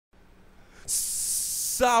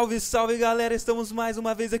Salve, salve galera, estamos mais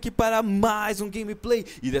uma vez aqui para mais um gameplay.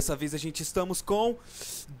 E dessa vez a gente estamos com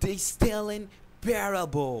The Stanley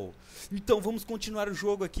Parable. Então vamos continuar o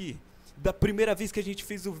jogo aqui. Da primeira vez que a gente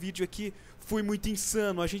fez o vídeo aqui foi muito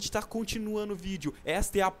insano, a gente está continuando o vídeo.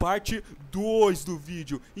 Esta é a parte 2 do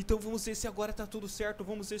vídeo. Então vamos ver se agora tá tudo certo.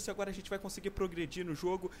 Vamos ver se agora a gente vai conseguir progredir no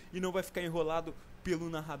jogo e não vai ficar enrolado pelo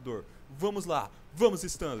narrador. Vamos lá, vamos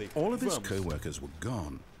Stanley. All of his co-workers were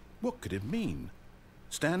gone. What could it mean?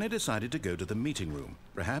 Stanley decided to go to the meeting room.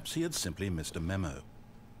 Perhaps he had simply missed a memo.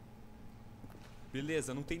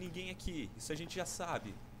 Beleza, não tem ninguém aqui. Isso a gente já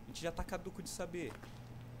sabe. A gente já tá caduco de saber.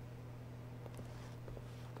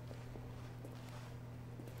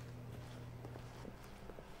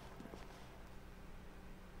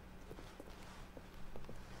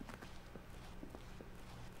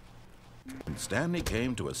 When Stanley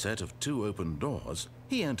came to a set of 2 open doors,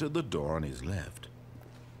 he entered the door on his left.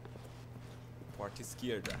 Porta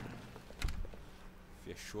esquerda.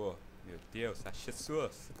 Fechou. Meu Deus, achei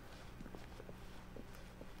suas.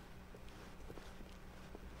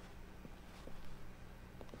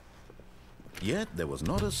 Yet there was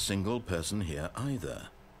not a single person here either.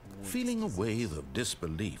 Feeling a wave of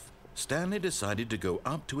disbelief, Stanley decided to go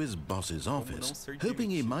up to his boss's office, hoping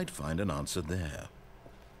he might find an answer there.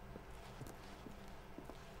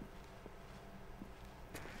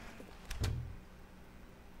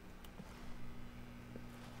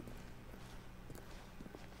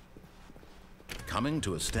 Coming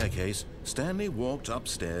to a staircase, Stanley walked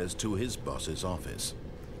upstairs to his boss's office.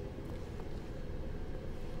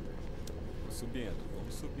 Subindo,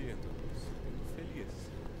 vamos subindo. Subindo feliz.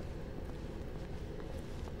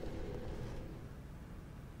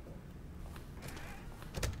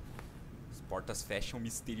 As portas fecham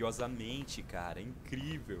misteriosamente, cara. É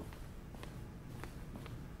incrível.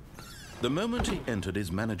 The moment he entered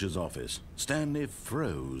his manager's office, Stanley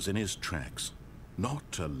froze in his tracks.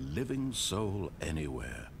 Not a living soul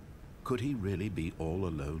anywhere. Could he really be all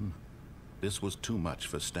alone? This was too much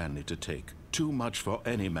for Stanley to take. Too much for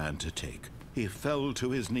any man to take. He fell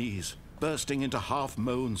to his knees, bursting into half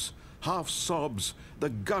moans, half sobs, the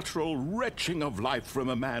guttural retching of life from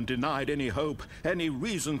a man denied any hope, any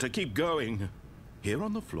reason to keep going. Here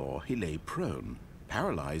on the floor he lay prone,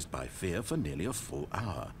 paralyzed by fear for nearly a full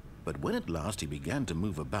hour. But when at last he began to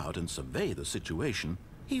move about and survey the situation,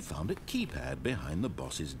 he found a keypad behind the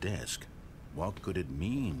boss's desk. What could it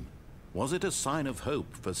mean? Was it a sign of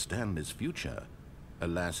hope for Stanley's future?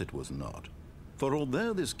 Alas, it was not. For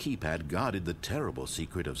although this keypad guarded the terrible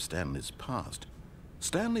secret of Stanley's past,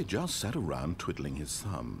 Stanley just sat around twiddling his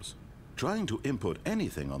thumbs. Trying to input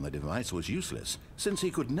anything on the device was useless, since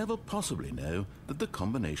he could never possibly know that the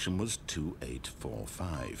combination was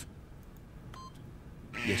 2845.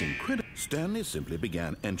 Yet incredible, Stanley simply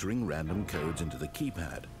began entering random codes into the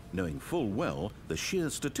keypad, knowing full well the sheer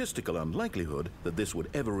statistical unlikelihood that this would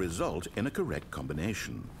ever result in a correct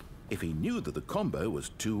combination. If he knew that the combo was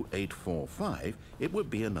 2845, it would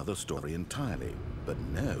be another story entirely. But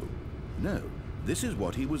no, this is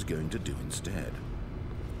what he was going to do instead.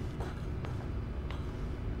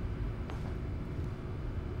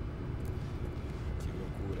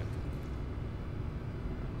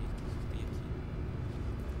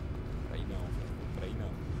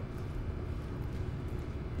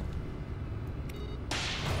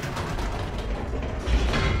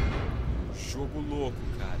 Jogo louco,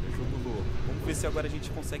 cara, jogo louco. Vamos ver se agora a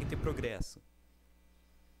gente consegue ter progresso.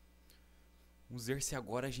 Vamos ver se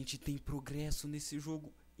agora a gente tem progresso nesse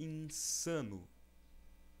jogo insano.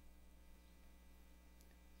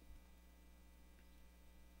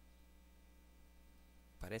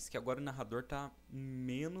 Parece que agora o narrador tá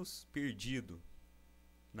menos perdido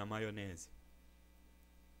na maionese.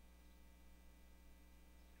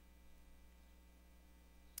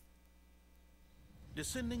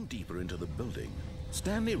 Descending deeper into the building,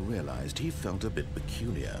 Stanley realized he felt a bit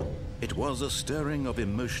peculiar. It was a stirring of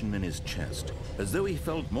emotion in his chest, as though he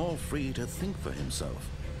felt more free to think for himself,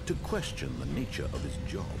 to question the nature of his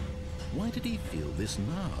job. Why did he feel this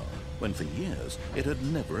now, when for years it had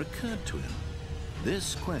never occurred to him?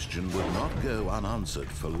 This question would not go unanswered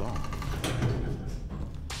for long.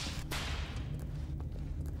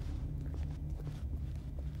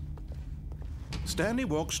 Stanley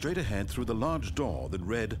walked straight ahead through the large door that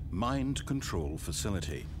read Mind Control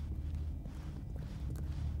Facility.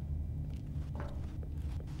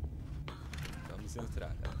 Vamos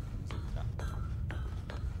entrar, vamos entrar.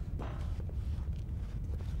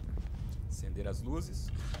 Acender as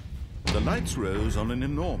luzes. The lights rose on an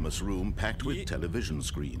enormous room packed with television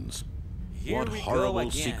screens. What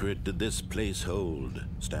horrible secret did this place hold?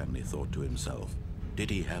 Stanley thought to himself. Did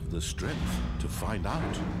he have the strength to find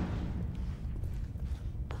out?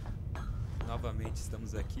 Novamente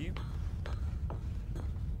estamos aqui.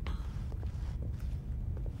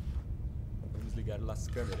 Vamos ligar as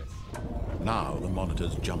câmeras. Now the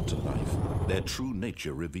monitors jumped to life, their true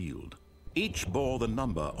nature revealed. Each bore the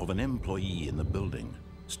number of an employee in the building,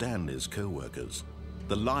 Stanley's co-workers.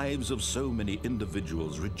 The lives of so many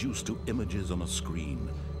individuals reduced to images on a screen,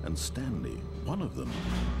 and Stanley, one of them,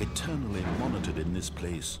 eternally monitored in this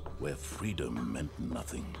place where freedom meant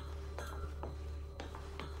nothing.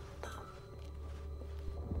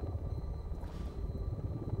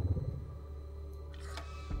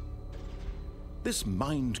 This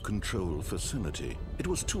mind control facility, it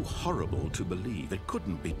was too horrible to believe. It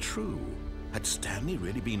couldn't be true. Had Stanley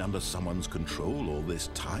really been under someone's control all this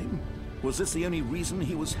time? Was this the only reason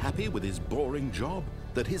he was happy with his boring job?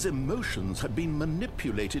 That his emotions had been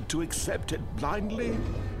manipulated to accept it blindly?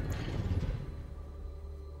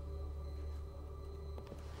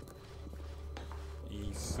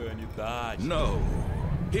 Insanidade. No.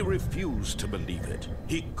 He refused to believe it.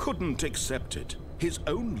 He couldn't accept it. His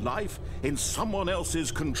own life in someone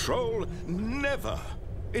else's control? Never.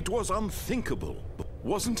 It was unthinkable.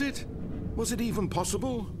 Wasn't it? Was it even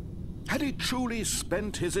possible? Had he truly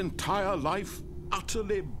spent his entire life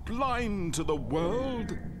utterly blind to the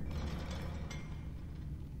world?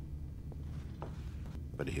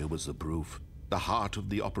 But here was the proof. The heart of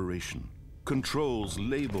the operation. Controls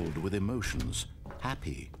labeled with emotions.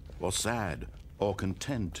 Happy, or sad, or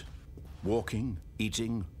content. Walking,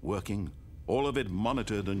 eating, working. All of it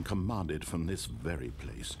monitored and commanded from this very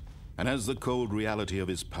place. And as the cold reality of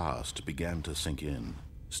his past began to sink in,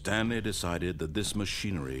 Stanley decided that this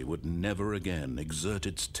machinery would never again exert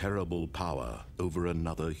its terrible power over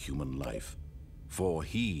another human life. For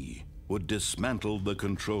he would dismantle the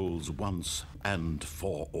controls once and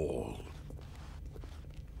for all.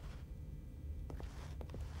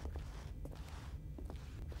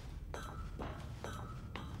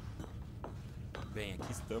 Bem,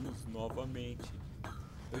 aqui estamos novamente.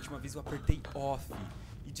 Da última vez eu apertei off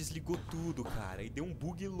e desligou tudo, cara. E deu um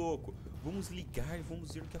bug louco. Vamos ligar e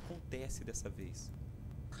vamos ver o que acontece dessa vez.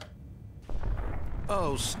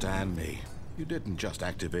 Oh, Stanley, you didn't just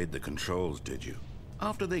activate the controls, did you?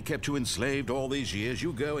 After they kept you enslaved all these years,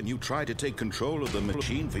 you go and you try to take control of the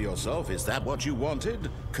machine for yourself. Is that what you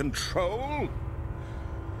wanted? Control?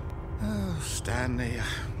 Oh, Stanley,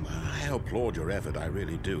 I applaud your effort, I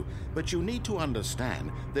really do. But you need to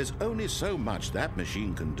understand, there's only so much that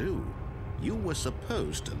machine can do. You were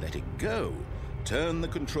supposed to let it go, turn the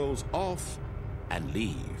controls off, and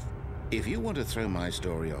leave. If you want to throw my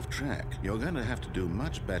story off track, you're going to have to do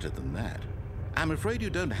much better than that. I'm afraid you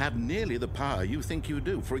don't have nearly the power you think you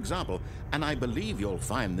do. For example, and I believe you'll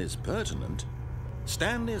find this pertinent,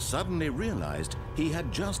 Stanley suddenly realized he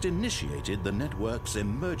had just initiated the network's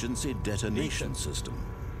emergency detonation system.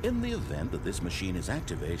 In the event that this machine is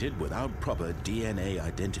activated without proper DNA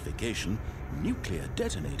identification, nuclear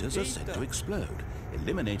detonators are set to explode,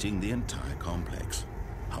 eliminating the entire complex.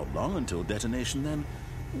 How long until detonation then?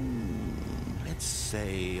 Let's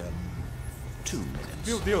say 2 minutes.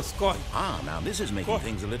 Meu Deus, corre! Now this is making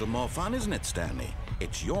things a little more fun, isn't it, Stanley?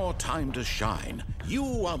 It's your time to shine.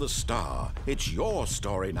 You are the star. It's your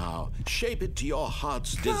story now. Shape it to your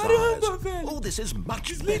heart's desires. Oh, this is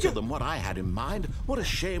much better than what I had in mind. What a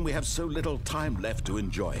shame we have so little time left to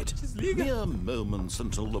enjoy it. Mere moments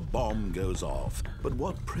until the bomb goes off. But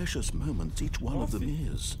what precious moments each one of them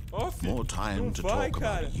is. More time to talk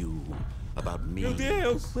about you, about me,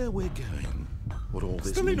 where we're going. What all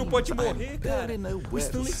this Stanley não means. pode morrer, cara. O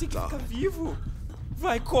Stanley tem que ficar vivo.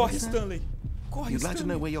 Vai, corre, Stanley. Corre, You'd like to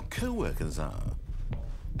know Stanley. where your co-workers are.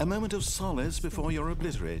 A moment of solace before you're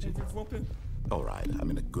obliterated. All right, I'm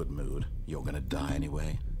in a good mood. You're gonna die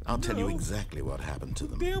anyway. I'll tell you exactly what happened to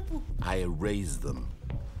them. I erased them.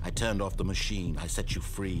 I turned off the machine. I set you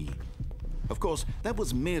free. Of course, that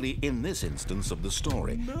was merely in this instance of the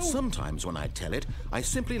story. Sometimes when I tell it, I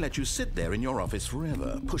simply let you sit there in your office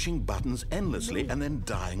forever, pushing buttons endlessly and then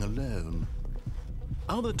dying alone.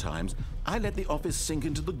 Other times, I let the office sink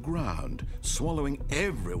into the ground, swallowing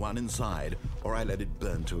everyone inside, or I let it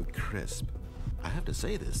burn to a crisp. I have to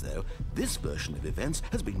say this, though, this version of events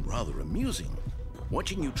has been rather amusing.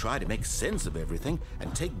 Watching you try to make sense of everything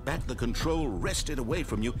and take back the control wrested away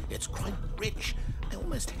from you, it's quite rich. I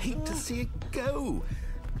almost hate to see it go.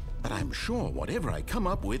 But I'm sure whatever I come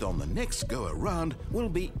up with on the next go-around will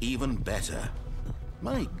be even better.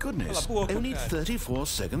 My goodness, only 34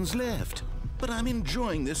 seconds left. But I'm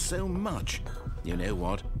enjoying this so much. You know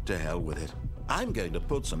what? To hell with it. I'm going to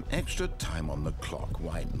put some extra time on the clock.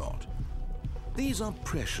 Why not? These are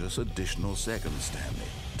precious additional seconds, Stanley.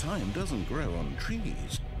 Time doesn't grow on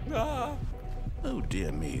trees. Ah. Oh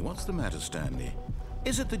dear me, what's the matter, Stanley?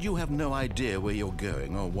 Is it that you have no idea where you're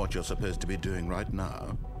going or what you're supposed to be doing right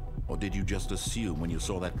now? Or did you just assume when you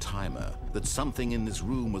saw that timer that something in this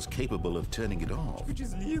room was capable of turning it off? You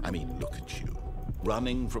just leave. I mean, look at you.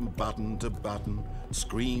 Running from button to button,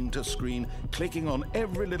 screen to screen, clicking on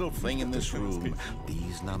every little thing in this room.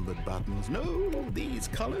 These numbered buttons, no, these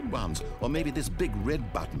colored ones. Or maybe this big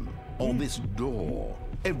red button, or this door.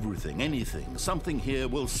 Everything, anything, something here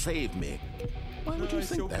will save me. Why would you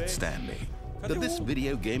think that, Stanley? That this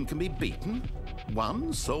video game can be beaten?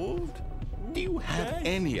 Won? Solved? Do you have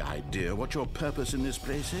any idea what your purpose in this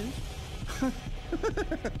place is?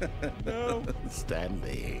 No.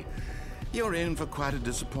 Stanley, you're in for quite a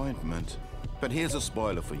disappointment. But here's a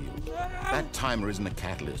spoiler for you. That timer isn't a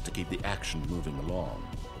catalyst to keep the action moving along.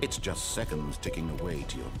 It's just seconds ticking away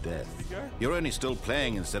to your death. You're only still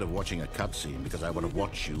playing instead of watching a cutscene because I want to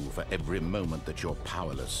watch you for every moment that you're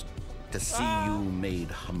powerless. To see you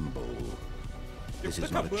made humble. This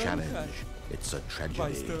is not a challenge. It's a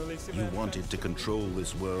tragedy. You wanted to control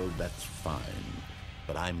this world, that's fine.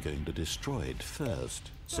 But I'm going to destroy it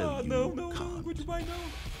first, so you can't. Goodbye, no.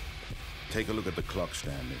 Take a look at the clock,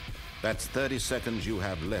 Stanley. That's 30 seconds you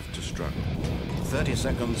have left to struggle. 30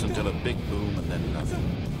 seconds until a big boom and then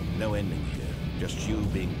nothing. No ending here, just you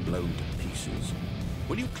being blown to pieces.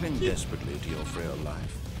 Will you cling desperately to your frail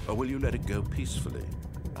life, or will you let it go peacefully?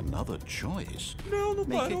 Another choice. No, no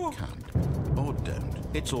Make parou. it count. Or don't.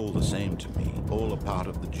 It's all the same to me, all a part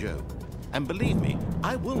of the joke. And believe me,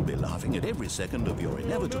 I will be laughing at every second of your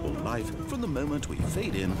inevitable life from the moment we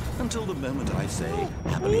fade in until the moment I say,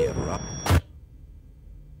 happily ever after.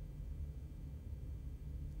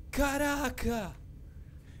 Caraca!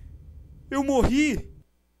 Eu morri!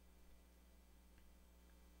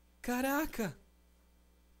 Caraca!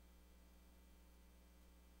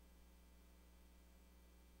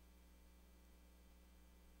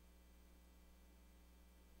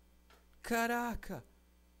 Caraca!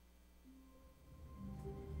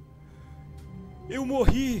 Eu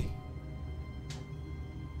morri!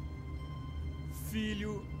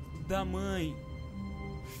 Filho da mãe!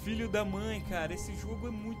 Filho da mãe, cara, esse jogo é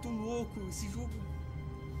muito louco. Esse jogo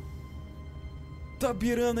tá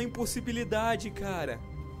beirando a impossibilidade, cara.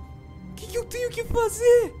 O que eu tenho que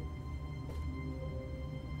fazer?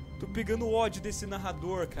 Tô pegando ódio desse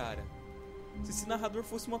narrador, cara. Se esse narrador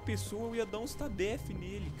fosse uma pessoa, eu ia dar uns tadef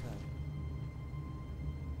nele, cara.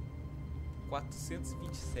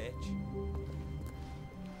 427.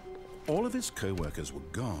 All of his co-workers were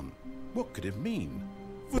gone. What could it mean?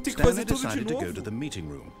 Vou ter que Stanley fazer tudo de decided to go novo. to the meeting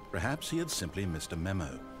room. Perhaps he had simply missed a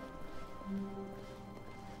memo.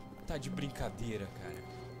 Tá de brincadeira, cara.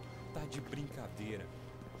 Tá de brincadeira.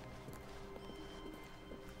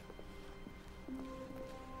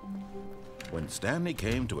 When Stanley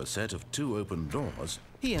came to a set of 2 open doors,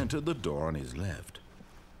 he entered the door on his left.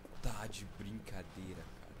 Tá de brincadeira,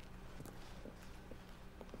 cara.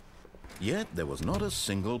 Yet there was not a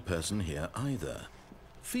single person here either.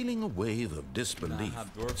 Feeling a wave of disbelief,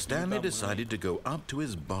 Stanley decided to go up to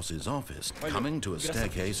his boss's office. Coming to a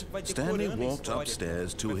staircase, Stanley walked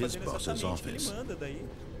upstairs to his boss's office.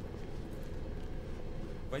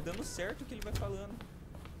 Vai dando certo o que ele vai falando.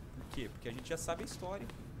 Por quê? Porque a gente já sabe a história.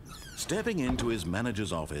 Stepping into his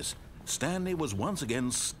manager's office, Stanley was once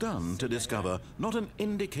again stunned to discover not an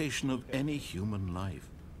indication of any human life.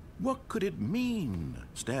 What could it mean?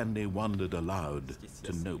 Stanley wondered aloud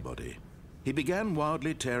to nobody. He began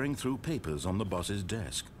wildly tearing through papers on the boss's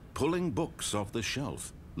desk, pulling books off the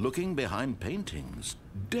shelf, looking behind paintings,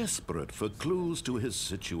 desperate for clues to his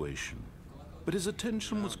situation. But his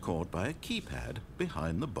attention was caught by a keypad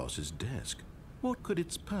behind the boss's desk. What could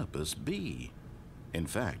its purpose be? In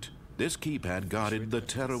fact, this keypad guarded the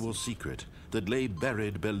terrible secret that lay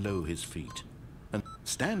buried below his feet. And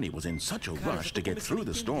Stanley was in such a rush to get through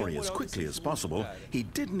the story as quickly as possible, he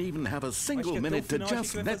didn't even have a single minute to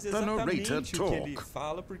just let the narrator talk.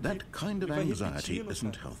 That kind of anxiety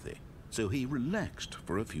isn't healthy, so he relaxed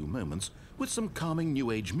for a few moments with some calming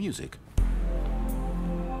New Age music.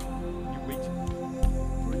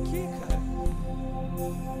 Por quê, cara?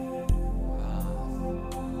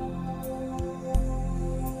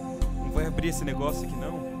 Não vai abrir esse negócio aqui,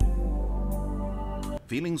 não?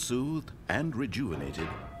 Feeling soothed and rejuvenated,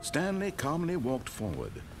 Stanley calmly walked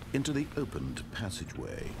forward into the opened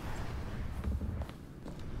passageway.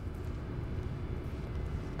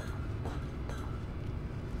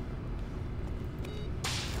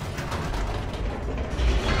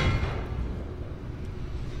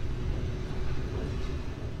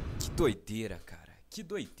 Que doideira, cara. Que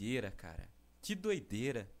doideira, cara. Que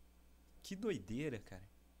doideira. Que doideira, cara.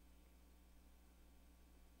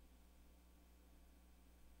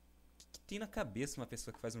 O que tem na cabeça uma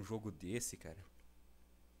pessoa que faz um jogo desse, cara?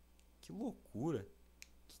 Que loucura.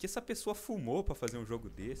 O que essa pessoa fumou pra fazer um jogo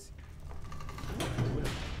desse? Que loucura.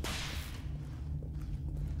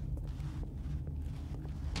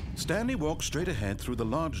 Stanley walked straight ahead through the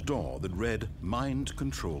large door that read Mind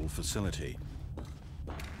Control Facility.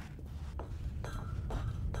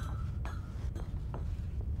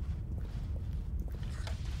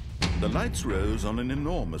 The lights rose on an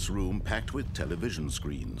enormous room packed with television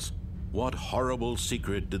screens. What horrible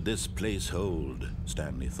secret did this place hold?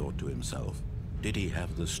 Stanley thought to himself. Did he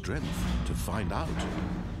have the strength to find out?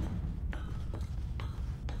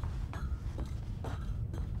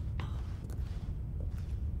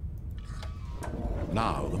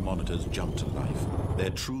 Now the monitors jumped to life, their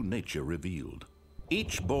true nature revealed.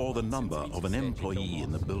 Each bore the number of an employee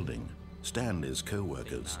in the building, Stanley's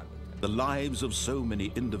co-workers. The lives of so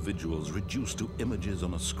many individuals reduced to images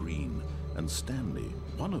on a screen, and Stanley,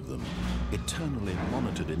 one of them, eternally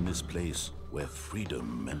monitored in this place where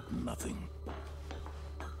freedom meant nothing.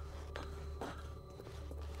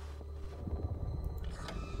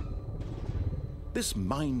 This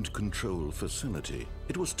mind control facility,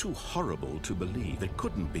 it was too horrible to believe. It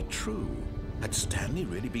couldn't be true. Had Stanley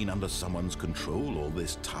really been under someone's control all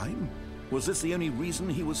this time? Was this the only reason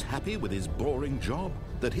he was happy with his boring job?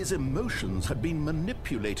 That his emotions had been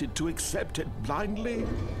manipulated to accept it blindly?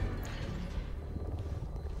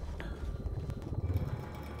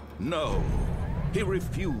 No, he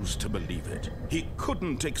refused to believe it. He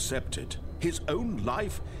couldn't accept it. His own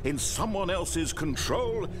life in someone else's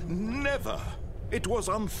control? Never! It was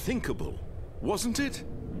unthinkable, wasn't it?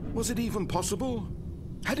 Was it even possible?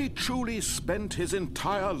 Had he truly spent his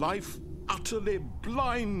entire life utterly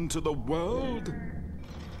blind to the world?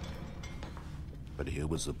 But here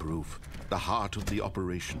was the proof, the heart of the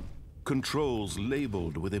operation. Controls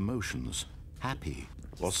labeled with emotions, happy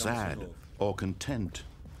or sad or content.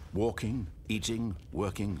 Walking, eating,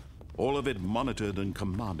 working, all of it monitored and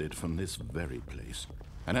commanded from this very place.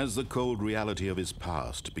 And as the cold reality of his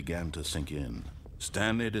past began to sink in,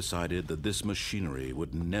 Stanley decided that this machinery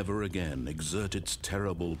would never again exert its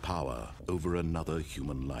terrible power over another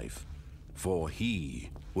human life. For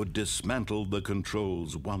he would dismantle the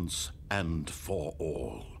controls once and for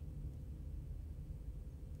all.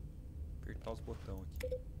 Apertar os botões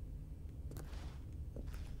aqui.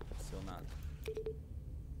 Aconteceu nada.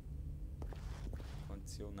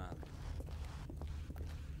 Aconteceu nada.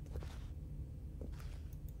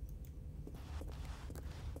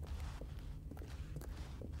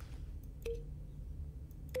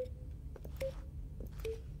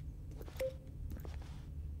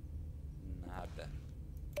 Nada.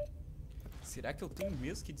 Será que eu tenho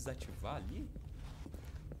mesmo que desativar ali?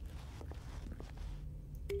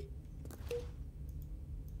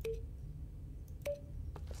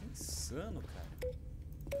 Que insano, cara.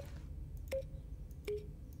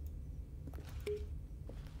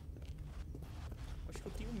 Acho que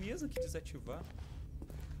eu tenho mesmo que desativar.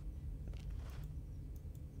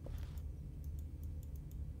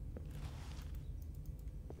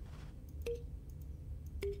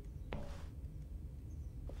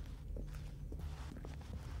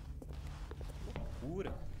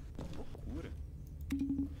 Loucura, loucura.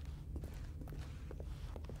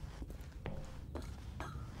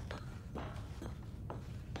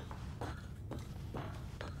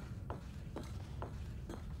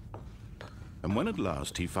 And when at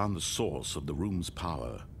last he found the source of the room's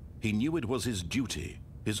power, he knew it was his duty,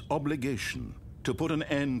 his obligation, to put an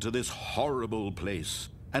end to this horrible place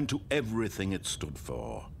and to everything it stood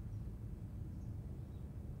for.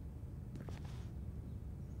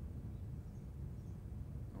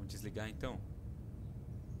 Vamos desligar então.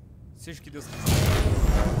 Seja o que Deus quiser.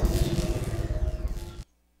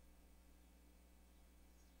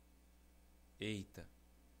 Eita.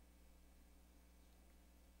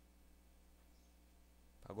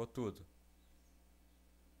 Apagou tudo.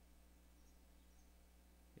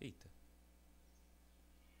 Eita.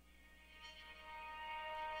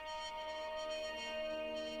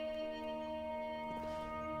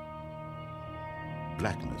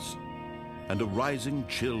 Blackness and a rising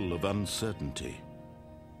chill of uncertainty.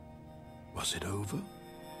 Was it over?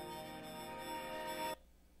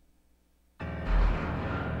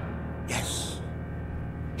 Yes.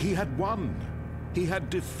 He had won. He had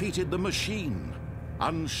defeated the machine.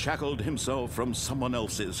 Unshackled himself from someone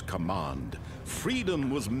else's command. Freedom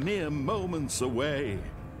was mere moments away.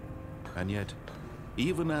 And yet,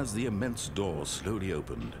 even as the immense door slowly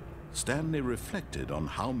opened, Stanley reflected on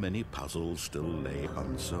how many puzzles still lay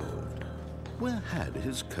unsolved. Where had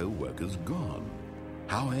his co-workers gone?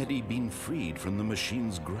 How had he been freed from the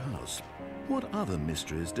machine's grasp? What other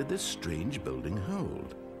mysteries did this strange building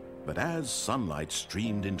hold? But as sunlight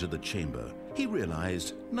streamed into the chamber, he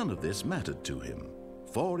realized none of this mattered to him,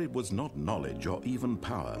 for it was not knowledge or even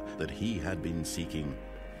power that he had been seeking,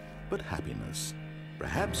 but happiness.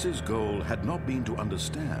 Perhaps his goal had not been to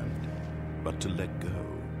understand, but to let go.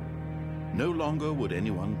 No longer would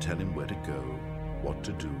anyone tell him where to go, what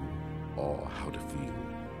to do, or how to feel.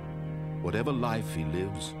 Whatever life he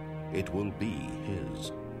lives, it will be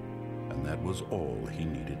his. And that was all he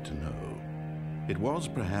needed to know. It was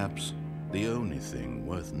perhaps the only thing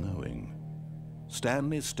worth knowing.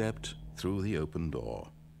 Stanley stepped through the open door.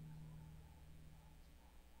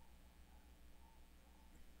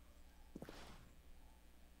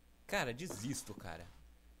 Cara, desisto, cara.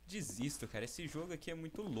 Desisto, cara. Esse jogo aqui é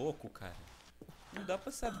muito louco, cara. Não dá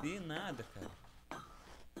pra saber nada, cara.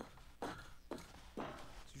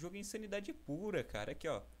 Esse jogo é insanidade pura, cara. Aqui,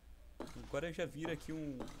 ó. Agora já vira aqui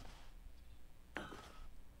um...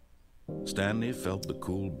 Stanley felt the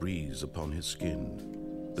cool breeze upon his skin,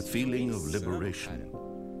 the feeling of liberation,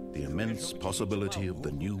 the immense possibility of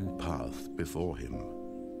the new path before him.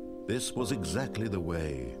 This was exactly the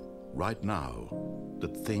way, right now,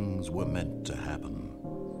 that things were meant to happen.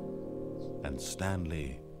 And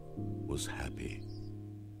Stanley was happy.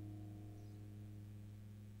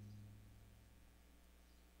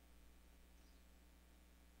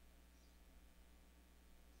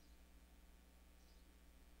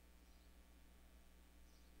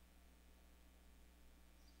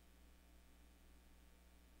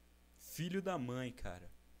 Filho da mãe,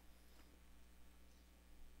 cara.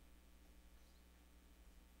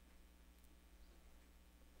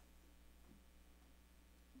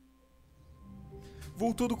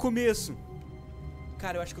 Voltou do começo.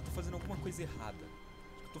 Cara, eu acho que eu tô fazendo alguma coisa errada.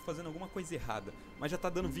 Mas já tá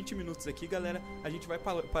dando 20 minutos aqui, galera. A gente vai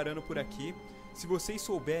parando por aqui. Se vocês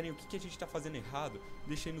souberem o que a gente tá fazendo errado,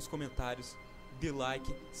 deixem aí nos comentários. Dê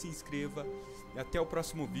like, se inscreva. Até o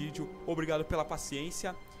próximo vídeo. Obrigado pela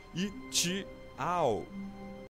paciência. E tchau!